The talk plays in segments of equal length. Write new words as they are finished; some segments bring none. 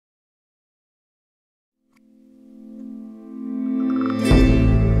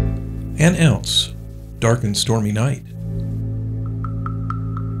An ounce, dark and stormy night.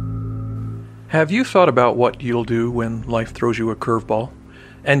 Have you thought about what you'll do when life throws you a curveball,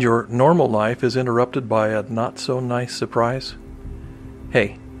 and your normal life is interrupted by a not-so-nice surprise?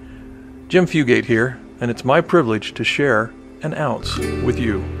 Hey, Jim Fugate here, and it's my privilege to share an ounce with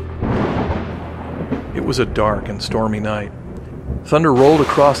you. It was a dark and stormy night. Thunder rolled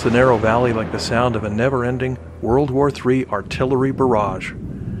across the narrow valley like the sound of a never-ending World War III artillery barrage.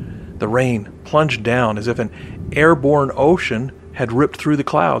 The rain plunged down as if an airborne ocean had ripped through the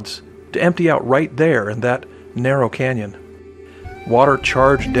clouds to empty out right there in that narrow canyon. Water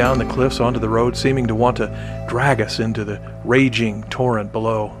charged down the cliffs onto the road, seeming to want to drag us into the raging torrent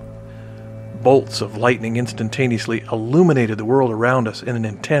below. Bolts of lightning instantaneously illuminated the world around us in an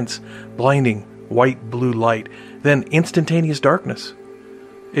intense, blinding white-blue light, then instantaneous darkness,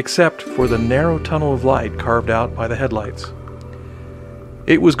 except for the narrow tunnel of light carved out by the headlights.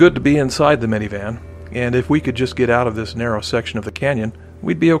 It was good to be inside the minivan, and if we could just get out of this narrow section of the canyon,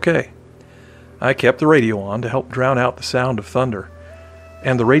 we'd be okay. I kept the radio on to help drown out the sound of thunder,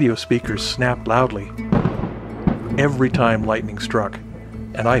 and the radio speakers snapped loudly every time lightning struck,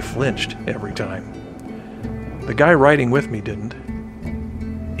 and I flinched every time. The guy riding with me didn't.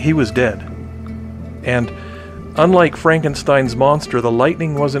 He was dead. And unlike Frankenstein's monster, the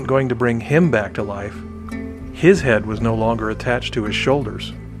lightning wasn't going to bring him back to life. His head was no longer attached to his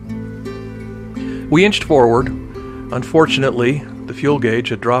shoulders. We inched forward. Unfortunately, the fuel gauge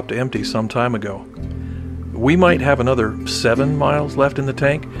had dropped empty some time ago. We might have another 7 miles left in the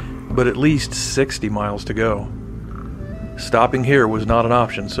tank, but at least 60 miles to go. Stopping here was not an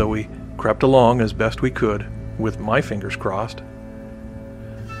option, so we crept along as best we could, with my fingers crossed.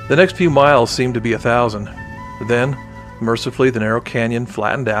 The next few miles seemed to be 1,000. Then, mercifully, the narrow canyon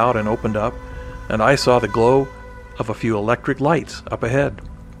flattened out and opened up, and I saw the glow of a few electric lights up ahead.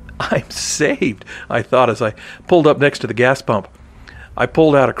 I'm saved, I thought as I pulled up next to the gas pump. I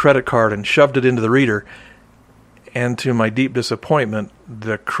pulled out a credit card and shoved it into the reader, and to my deep disappointment,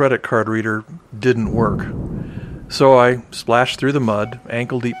 the credit card reader didn't work. So I splashed through the mud,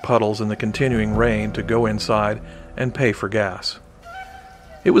 ankle-deep puddles in the continuing rain to go inside and pay for gas.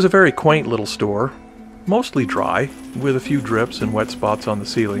 It was a very quaint little store, mostly dry, with a few drips and wet spots on the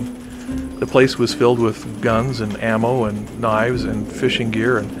ceiling. The place was filled with guns and ammo and knives and fishing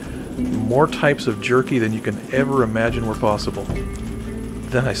gear and more types of jerky than you can ever imagine were possible.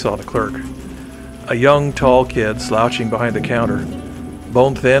 Then I saw the clerk. A young, tall kid slouching behind the counter,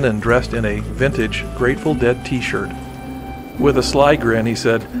 bone-thin and dressed in a vintage Grateful Dead t-shirt. With a sly grin, he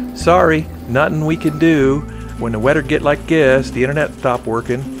said, "Sorry, nothing we can do. When the weather get like this, the internet stop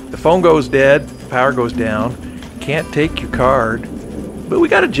working, the phone goes dead, the power goes down, can't take your card. But we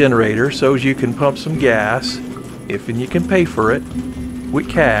got a generator so's you can pump some gas, if and you can pay for it, with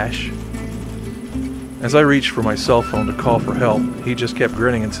cash." As I reached for my cell phone to call for help, he just kept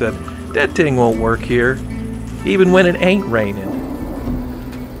grinning and said, "That thing won't work here, even when it ain't raining."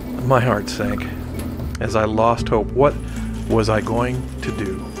 My heart sank as I lost hope. What was I going to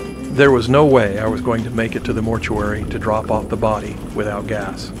do? There was no way I was going to make it to the mortuary to drop off the body without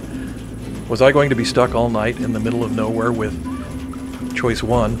gas. Was I going to be stuck all night in the middle of nowhere with choice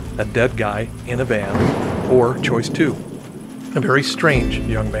 1, a dead guy in a van, or choice 2, a very strange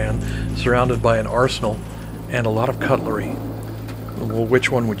young man surrounded by an arsenal and a lot of cutlery? Well,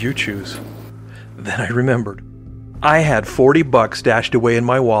 which one would you choose? Then I remembered. I had $40 stashed away in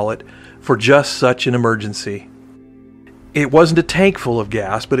my wallet for just such an emergency. It wasn't a tank full of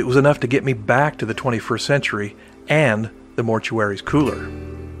gas, but it was enough to get me back to the 21st century and the mortuary's cooler.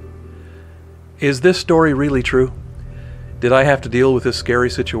 Is this story really true? Did I have to deal with this scary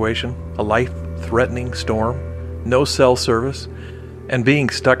situation, a life-threatening storm, no cell service, and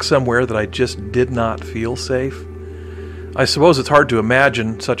being stuck somewhere that I just did not feel safe? I suppose it's hard to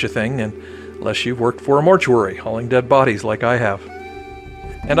imagine such a thing unless you've worked for a mortuary, hauling dead bodies like I have.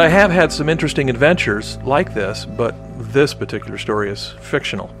 And I have had some interesting adventures like this, but this particular story is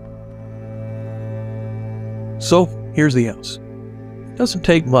fictional. So, here's the ounce. It doesn't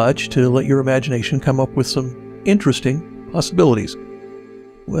take much to let your imagination come up with some interesting possibilities.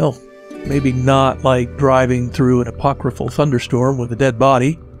 Well, maybe not like driving through an apocryphal thunderstorm with a dead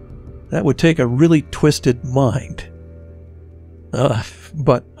body. That would take a really twisted mind.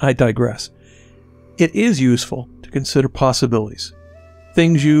 But I digress. It is useful to consider possibilities,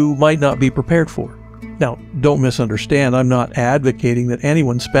 things you might not be prepared for. Now, don't misunderstand, I'm not advocating that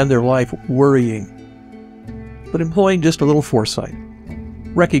anyone spend their life worrying, but employing just a little foresight,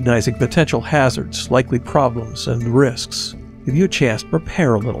 recognizing potential hazards, likely problems, and risks, give you a chance to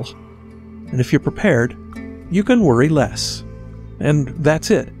prepare a little. And if you're prepared, you can worry less. And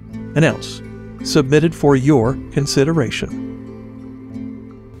that's it. Announce. Submitted for your consideration.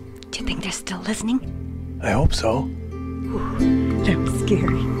 Do you think they're still listening? I hope so. Ooh, that was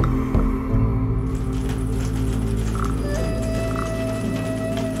scary.